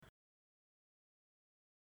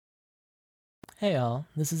Hey all,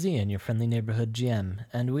 this is Ian, your friendly neighborhood GM,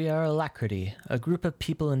 and we are Alacrity, a group of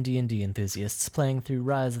people and D&D enthusiasts playing through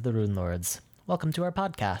Rise of the Runelords. Welcome to our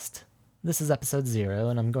podcast. This is episode 0,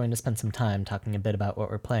 and I'm going to spend some time talking a bit about what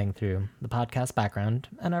we're playing through, the podcast background,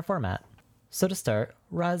 and our format. So to start,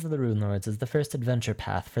 Rise of the Runelords is the first adventure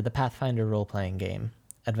path for the Pathfinder role-playing game.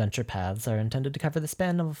 Adventure paths are intended to cover the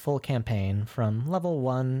span of a full campaign, from level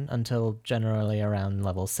 1 until generally around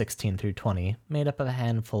level 16 through 20, made up of a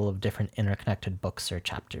handful of different interconnected books or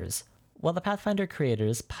chapters. While the Pathfinder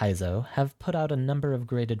creators, Paizo, have put out a number of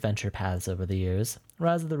great adventure paths over the years,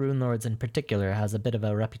 Rise of the Runelords in particular has a bit of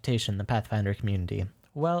a reputation in the Pathfinder community.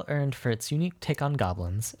 Well earned for its unique take on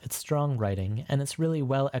goblins, its strong writing, and its really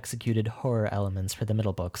well-executed horror elements for the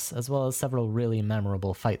middle books, as well as several really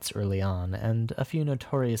memorable fights early on, and a few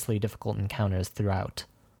notoriously difficult encounters throughout.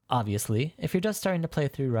 Obviously, if you're just starting to play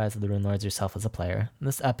through Rise of the Runelords yourself as a player,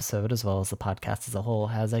 this episode, as well as the podcast as a whole,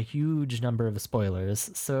 has a huge number of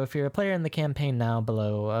spoilers, so if you're a player in the campaign now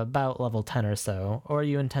below about level 10 or so, or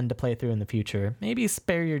you intend to play through in the future, maybe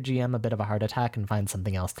spare your GM a bit of a heart attack and find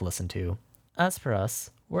something else to listen to. As for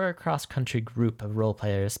us, we're a cross-country group of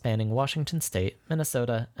role-players spanning Washington State,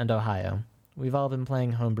 Minnesota, and Ohio. We've all been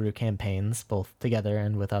playing homebrew campaigns, both together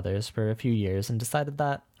and with others, for a few years, and decided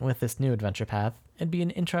that, with this new adventure path, it'd be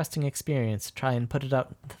an interesting experience to try and put it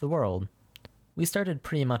out to the world. We started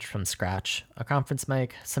pretty much from scratch, a conference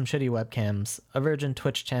mic, some shitty webcams, a virgin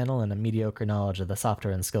Twitch channel, and a mediocre knowledge of the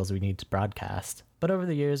software and skills we need to broadcast. But over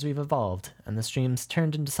the years we've evolved, and the streams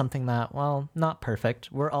turned into something that, while not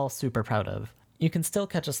perfect, we're all super proud of. You can still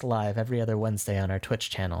catch us live every other Wednesday on our Twitch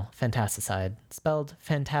channel, Fantasticide, spelled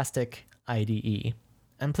Fantastic IDE.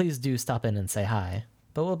 And please do stop in and say hi.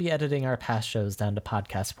 But we'll be editing our past shows down to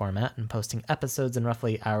podcast format and posting episodes in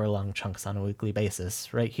roughly hour-long chunks on a weekly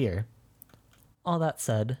basis, right here. All that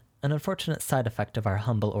said, an unfortunate side effect of our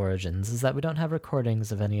humble origins is that we don't have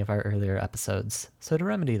recordings of any of our earlier episodes, so to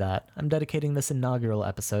remedy that, I'm dedicating this inaugural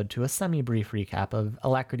episode to a semi-brief recap of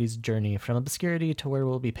Alacrity's journey from obscurity to where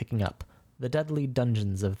we'll be picking up, the deadly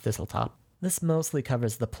dungeons of Thistletop. This mostly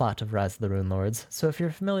covers the plot of Rise of the Runelords, so if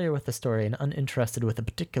you're familiar with the story and uninterested with the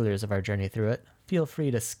particulars of our journey through it, feel free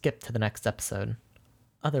to skip to the next episode.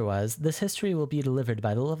 Otherwise, this history will be delivered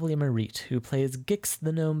by the lovely Marit, who plays Gix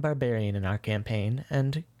the Gnome Barbarian in our campaign,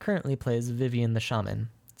 and currently plays Vivian the Shaman.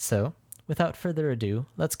 So, without further ado,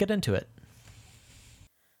 let's get into it.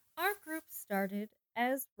 Our group started,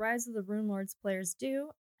 as Rise of the Runelords players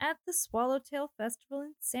do, at the Swallowtail Festival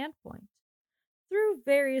in Sandpoint, through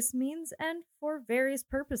various means and for various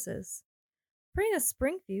purposes. Prina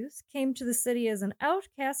Springfuse came to the city as an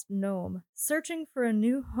outcast gnome, searching for a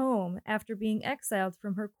new home after being exiled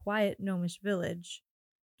from her quiet gnomish village.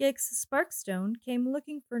 Gix Sparkstone came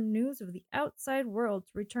looking for news of the outside world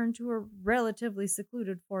to return to a relatively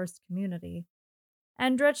secluded forest community.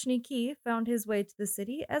 And Drechny Key found his way to the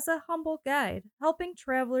city as a humble guide, helping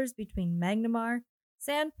travelers between Magnamar,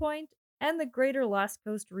 Sandpoint, and the greater Lost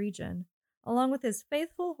Coast region, along with his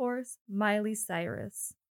faithful horse, Miley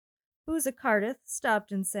Cyrus. Booza Cardiff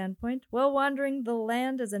stopped in Sandpoint while wandering the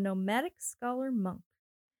land as a nomadic scholar monk.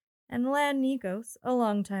 And Lan Nikos, a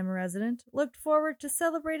longtime resident, looked forward to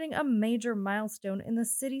celebrating a major milestone in the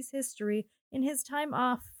city's history in his time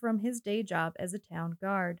off from his day job as a town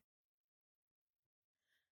guard.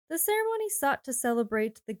 The ceremony sought to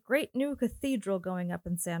celebrate the great new cathedral going up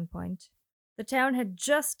in Sandpoint. The town had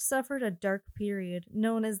just suffered a dark period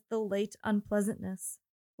known as the Late Unpleasantness,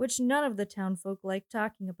 which none of the townfolk liked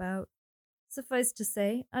talking about. Suffice to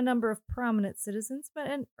say, a number of prominent citizens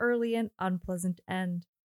met an early and unpleasant end.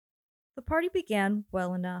 The party began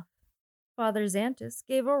well enough. Father Xantus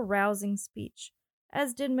gave a rousing speech,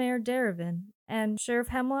 as did Mayor Darevin, and Sheriff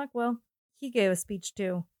Hemlock, well, he gave a speech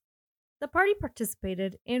too. The party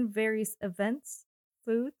participated in various events,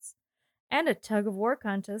 foods, and a tug-of-war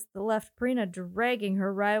contest that left Prina dragging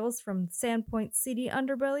her rivals from Sandpoint seedy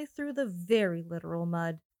underbelly through the very literal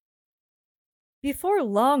mud. Before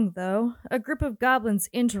long, though, a group of goblins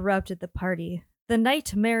interrupted the party. The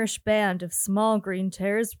nightmarish band of small green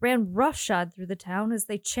terrors ran roughshod through the town as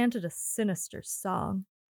they chanted a sinister song.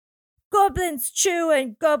 Goblins chew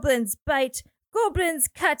and goblins bite, goblins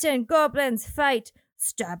cut and goblins fight,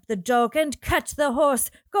 stab the dog and cut the horse,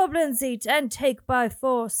 goblins eat and take by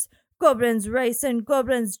force. Goblins race and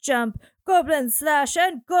goblins jump, goblins slash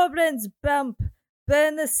and goblins bump.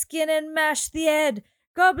 Burn the skin and mash the head,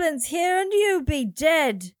 goblins here and you be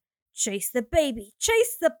dead. Chase the baby,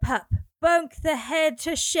 chase the pup, bunk the head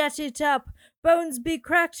to shut it up. Bones be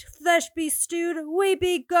cracked, flesh be stewed, we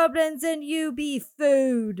be goblins and you be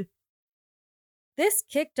food. This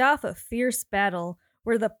kicked off a fierce battle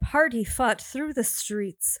where the party fought through the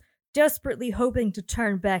streets, desperately hoping to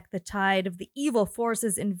turn back the tide of the evil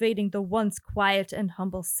forces invading the once quiet and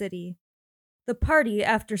humble city. The party,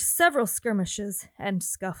 after several skirmishes and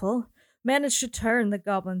scuffle, managed to turn the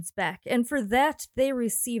goblins back, and for that they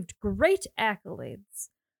received great accolades.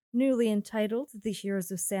 Newly entitled the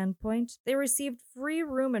Heroes of Sandpoint, they received free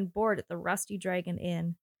room and board at the Rusty Dragon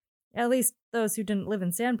Inn, at least those who didn't live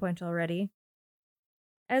in Sandpoint already,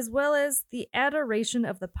 as well as the adoration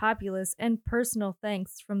of the populace and personal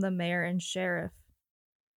thanks from the mayor and sheriff.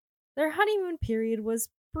 Their honeymoon period was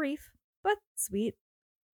brief, but sweet.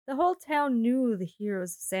 The whole town knew the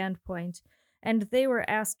heroes of Sandpoint, and they were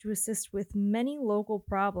asked to assist with many local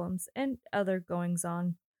problems and other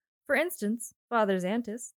goings-on. For instance, Father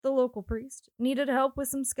Xantus, the local priest, needed help with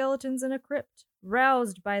some skeletons in a crypt,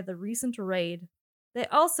 roused by the recent raid. They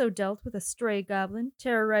also dealt with a stray goblin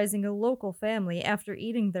terrorizing a local family after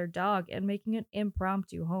eating their dog and making an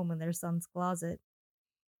impromptu home in their son's closet.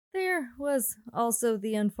 There was also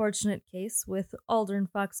the unfortunate case with Aldern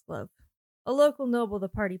Foxglove, a local noble the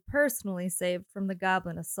party personally saved from the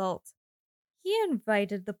goblin assault. He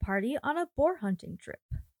invited the party on a boar hunting trip.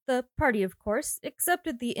 The party, of course,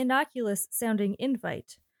 accepted the innocuous-sounding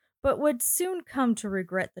invite, but would soon come to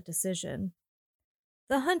regret the decision.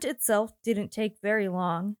 The hunt itself didn't take very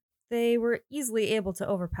long. They were easily able to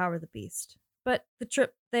overpower the beast. But the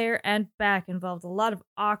trip there and back involved a lot of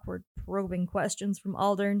awkward, probing questions from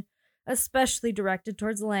Aldern, especially directed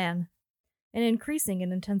towards Lan, and increasing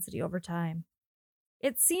in intensity over time.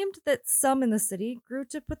 It seemed that some in the city grew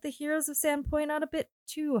to put the heroes of Sandpoint on a bit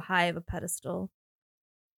too high of a pedestal.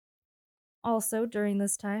 Also, during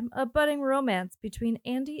this time, a budding romance between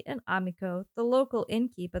Andy and Amiko, the local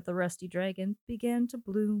innkeep at the Rusty Dragon, began to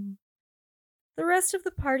bloom. The rest of the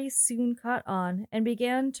party soon caught on and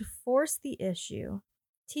began to force the issue,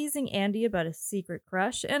 teasing Andy about a secret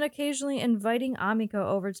crush and occasionally inviting Amiko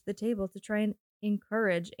over to the table to try and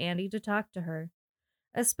encourage Andy to talk to her,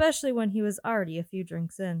 especially when he was already a few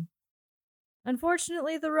drinks in.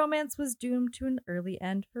 Unfortunately, the romance was doomed to an early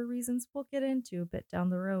end for reasons we'll get into a bit down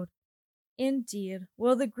the road. Indeed,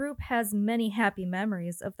 while the group has many happy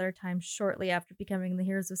memories of their time shortly after becoming the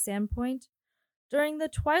heroes of Sandpoint, during the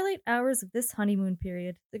twilight hours of this honeymoon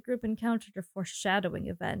period, the group encountered a foreshadowing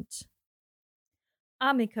event.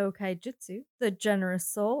 Amiko Kaijitsu, the generous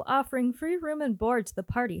soul offering free room and board to the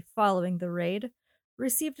party following the raid,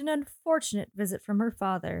 received an unfortunate visit from her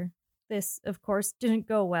father. This, of course, didn't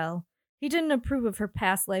go well. He didn't approve of her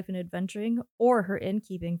past life in adventuring, or her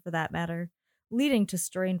innkeeping for that matter, leading to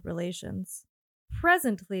strained relations.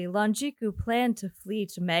 Presently, Longiku planned to flee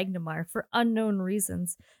to Magnamar for unknown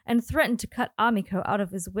reasons and threatened to cut Amiko out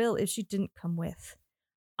of his will if she didn't come with.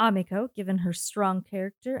 Amiko, given her strong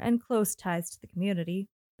character and close ties to the community,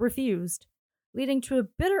 refused, leading to a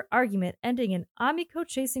bitter argument ending in Amiko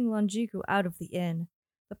chasing Longiku out of the inn.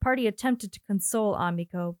 The party attempted to console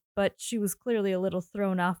Amiko, but she was clearly a little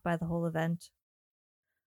thrown off by the whole event.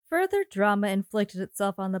 Further drama inflicted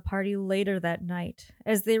itself on the party later that night,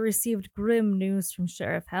 as they received grim news from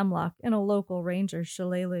Sheriff Hemlock and a local ranger,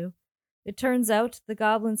 Shalelu. It turns out the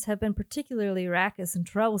goblins have been particularly raucous and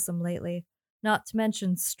troublesome lately, not to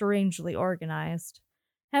mention strangely organized.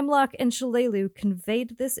 Hemlock and Shalelu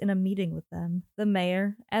conveyed this in a meeting with them, the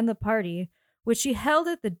mayor, and the party, which he held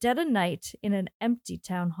at the dead of night in an empty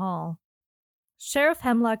town hall. Sheriff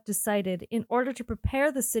Hemlock decided, in order to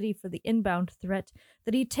prepare the city for the inbound threat,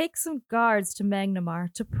 that he'd take some guards to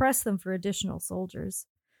Magnamar to press them for additional soldiers.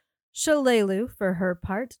 Shalelu, for her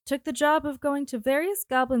part, took the job of going to various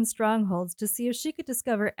goblin strongholds to see if she could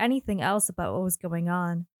discover anything else about what was going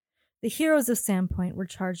on. The heroes of Sandpoint were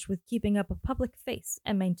charged with keeping up a public face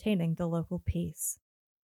and maintaining the local peace.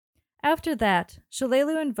 After that,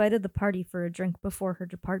 Shalelu invited the party for a drink before her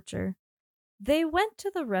departure. They went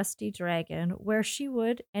to the Rusty Dragon, where she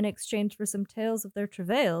would, in exchange for some tales of their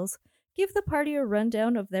travails, give the party a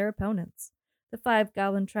rundown of their opponents, the 5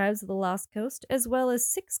 goblin tribes of the Lost Coast, as well as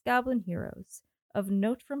 6 goblin heroes. Of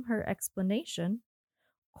note from her explanation,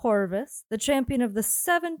 Corvus, the champion of the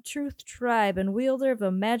 7 Truth tribe and wielder of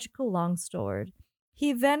a magical longsword.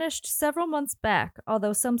 He vanished several months back,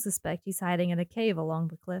 although some suspect he's hiding in a cave along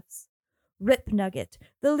the cliffs. Rip Nugget,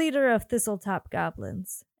 the leader of Thistletop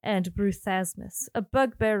goblins, and Bruthasmus, a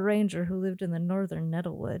bugbear ranger who lived in the northern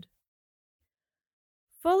Nettlewood.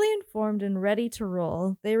 Fully informed and ready to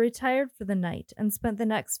roll, they retired for the night and spent the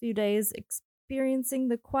next few days experiencing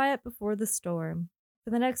the quiet before the storm. For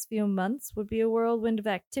the next few months would be a whirlwind of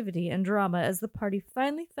activity and drama as the party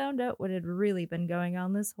finally found out what had really been going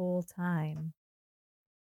on this whole time.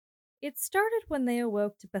 It started when they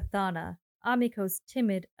awoke to Bethana, Amiko's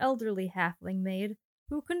timid, elderly halfling maid,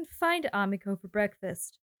 who couldn't find Amiko for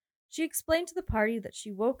breakfast. She explained to the party that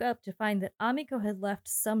she woke up to find that Amiko had left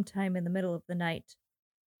sometime in the middle of the night.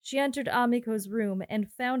 She entered Amiko's room and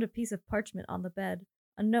found a piece of parchment on the bed,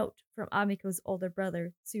 a note from Amiko's older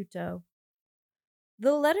brother, Tsuto.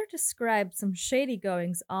 The letter described some shady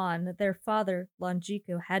goings on that their father,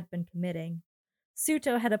 Longiku, had been committing.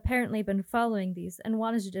 Tsuto had apparently been following these and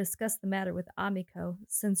wanted to discuss the matter with Amiko,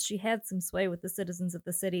 since she had some sway with the citizens of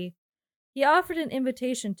the city. He offered an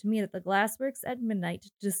invitation to meet at the Glassworks at midnight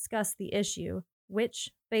to discuss the issue, which,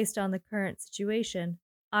 based on the current situation,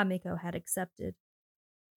 Amiko had accepted.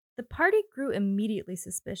 The party grew immediately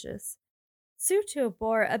suspicious. Tsuto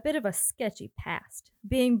bore a bit of a sketchy past,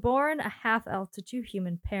 being born a half-elf to two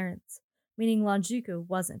human parents, meaning Longiku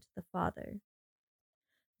wasn't the father.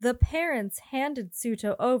 The parents handed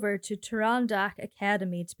Tsuto over to Turandak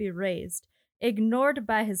Academy to be raised, ignored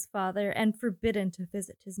by his father and forbidden to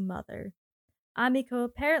visit his mother. Amiko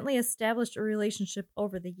apparently established a relationship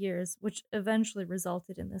over the years, which eventually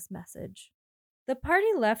resulted in this message. The party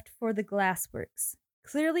left for the Glassworks,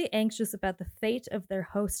 clearly anxious about the fate of their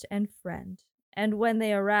host and friend, and when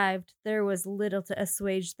they arrived, there was little to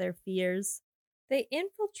assuage their fears. They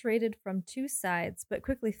infiltrated from two sides, but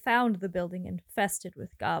quickly found the building infested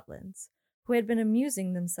with goblins, who had been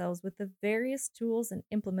amusing themselves with the various tools and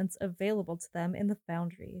implements available to them in the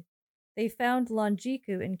foundry. They found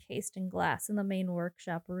Longiku encased in glass in the main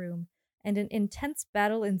workshop room, and an intense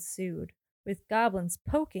battle ensued, with goblins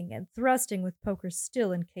poking and thrusting with pokers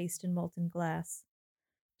still encased in molten glass.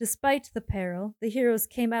 Despite the peril, the heroes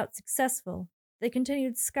came out successful. They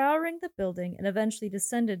continued scouring the building and eventually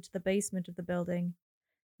descended to the basement of the building.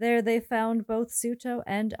 There they found both Tsuto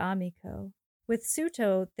and Amiko. With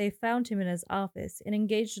Tsuto, they found him in his office and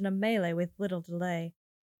engaged in a melee with little delay.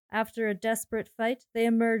 After a desperate fight, they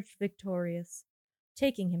emerged victorious,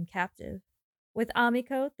 taking him captive. With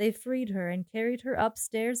Amiko, they freed her and carried her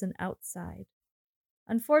upstairs and outside.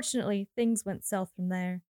 Unfortunately, things went south from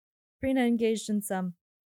there. Prina engaged in some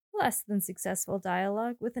less than successful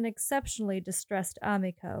dialogue with an exceptionally distressed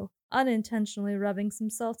Amiko, unintentionally rubbing some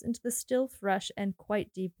salt into the still fresh and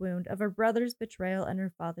quite deep wound of her brother's betrayal and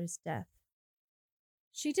her father's death.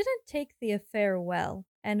 She didn't take the affair well,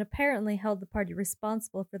 and apparently held the party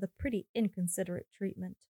responsible for the pretty inconsiderate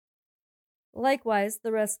treatment. Likewise,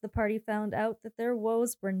 the rest of the party found out that their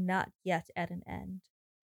woes were not yet at an end.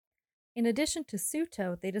 In addition to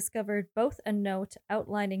Tsuto, they discovered both a note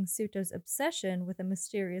outlining Tsuto's obsession with a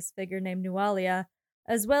mysterious figure named Nualia,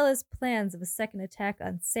 as well as plans of a second attack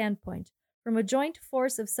on Sandpoint from a joint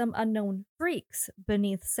force of some unknown freaks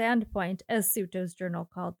beneath Sandpoint, as Tsuto's journal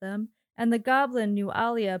called them, and the goblin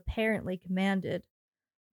Nualia apparently commanded.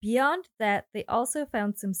 Beyond that, they also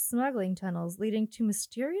found some smuggling tunnels leading to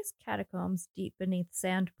mysterious catacombs deep beneath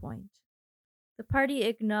Sandpoint. The party,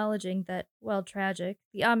 acknowledging that, while tragic,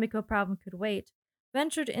 the Amiko problem could wait,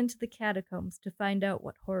 ventured into the catacombs to find out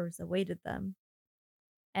what horrors awaited them.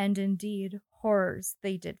 And indeed, horrors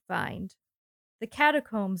they did find. The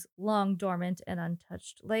catacombs, long dormant and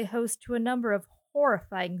untouched, lay host to a number of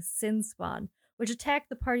horrifying sin spawn, which attacked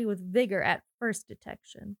the party with vigor at first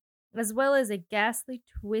detection, as well as a ghastly,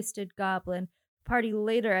 twisted goblin the party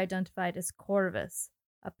later identified as Corvus,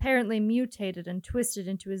 apparently mutated and twisted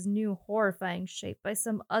into his new horrifying shape by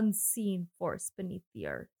some unseen force beneath the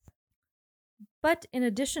earth. But in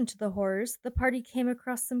addition to the horrors, the party came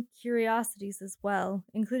across some curiosities as well,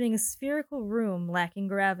 including a spherical room lacking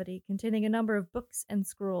gravity containing a number of books and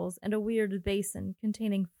scrolls, and a weird basin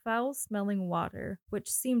containing foul-smelling water,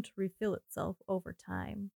 which seemed to refill itself over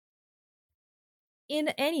time. In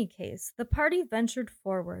any case, the party ventured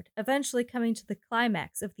forward, eventually coming to the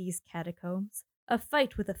climax of these catacombs, a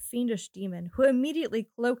fight with a fiendish demon who immediately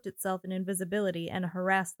cloaked itself in invisibility and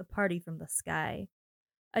harassed the party from the sky.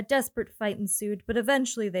 A desperate fight ensued, but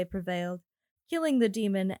eventually they prevailed, killing the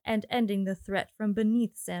demon and ending the threat from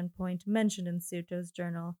beneath Sandpoint mentioned in Tsuto's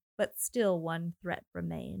journal, but still one threat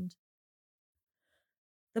remained.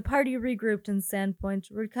 The party regrouped in Sandpoint,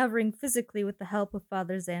 recovering physically with the help of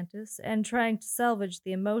Father Xantus, and trying to salvage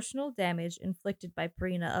the emotional damage inflicted by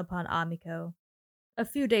Prina upon Amiko. A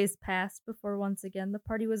few days passed before once again the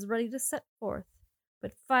party was ready to set forth,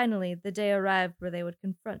 but finally the day arrived where they would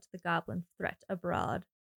confront the goblin threat abroad.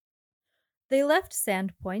 They left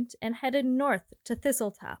Sandpoint and headed north to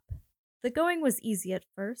Thistletop. The going was easy at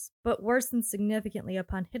first, but worsened significantly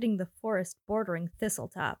upon hitting the forest bordering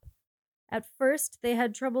Thistletop. At first, they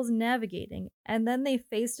had troubles navigating, and then they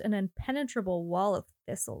faced an impenetrable wall of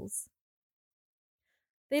thistles.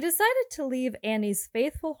 They decided to leave Annie's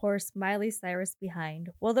faithful horse Miley Cyrus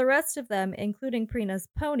behind, while the rest of them, including Prina's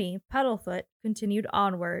pony, Puddlefoot, continued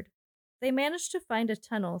onward. they managed to find a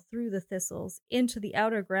tunnel through the thistles into the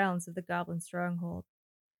outer grounds of the goblin stronghold.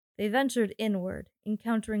 They ventured inward,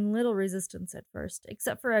 encountering little resistance at first,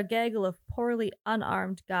 except for a gaggle of poorly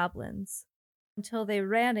unarmed goblins, until they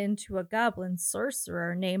ran into a goblin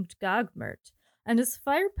sorcerer named Gogmert and his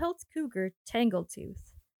fire-pelt cougar,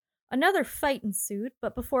 Tangletooth. Another fight ensued,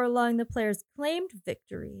 but before long the players claimed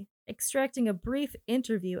victory, extracting a brief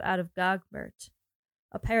interview out of Gogmert.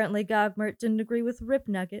 Apparently, Gogmert didn't agree with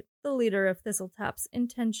Ripnugget, the leader of Thistletop's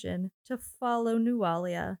intention to follow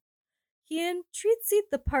Nualia. He entreated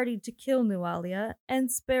the party to kill Nualia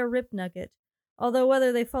and spare Ripnugget, although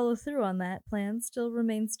whether they follow through on that plan still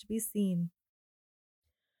remains to be seen.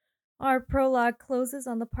 Our prologue closes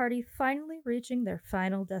on the party finally reaching their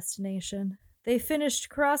final destination. They finished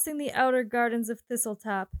crossing the outer gardens of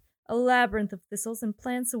Thistletop, a labyrinth of thistles and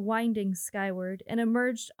plants winding skyward, and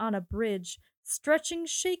emerged on a bridge stretching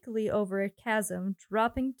shakily over a chasm,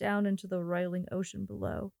 dropping down into the roiling ocean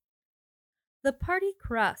below. The party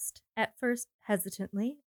crossed, at first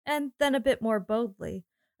hesitantly, and then a bit more boldly,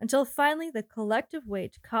 until finally the collective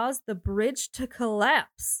weight caused the bridge to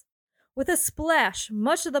collapse. With a splash,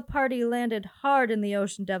 much of the party landed hard in the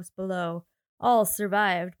ocean depths below. All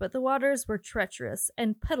survived, but the waters were treacherous,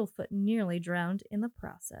 and Petalfoot nearly drowned in the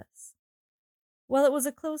process. While it was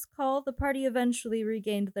a close call, the party eventually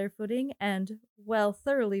regained their footing, and, while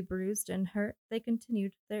thoroughly bruised and hurt, they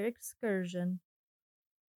continued their excursion.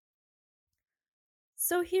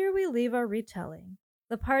 So here we leave our retelling.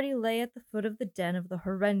 The party lay at the foot of the den of the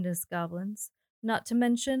horrendous goblins, not to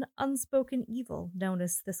mention unspoken evil known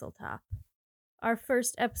as Thistletop. Our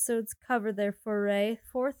first episodes cover their foray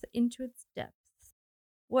forth into its depths.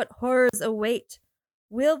 What horrors await?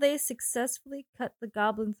 Will they successfully cut the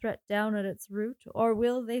goblin threat down at its root, or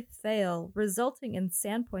will they fail, resulting in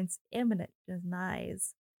Sandpoint's imminent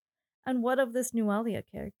demise? And what of this Nualia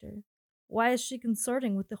character? Why is she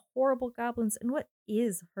consorting with the horrible goblins, and what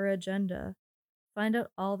is her agenda? Find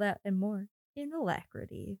out all that and more in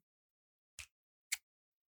Alacrity.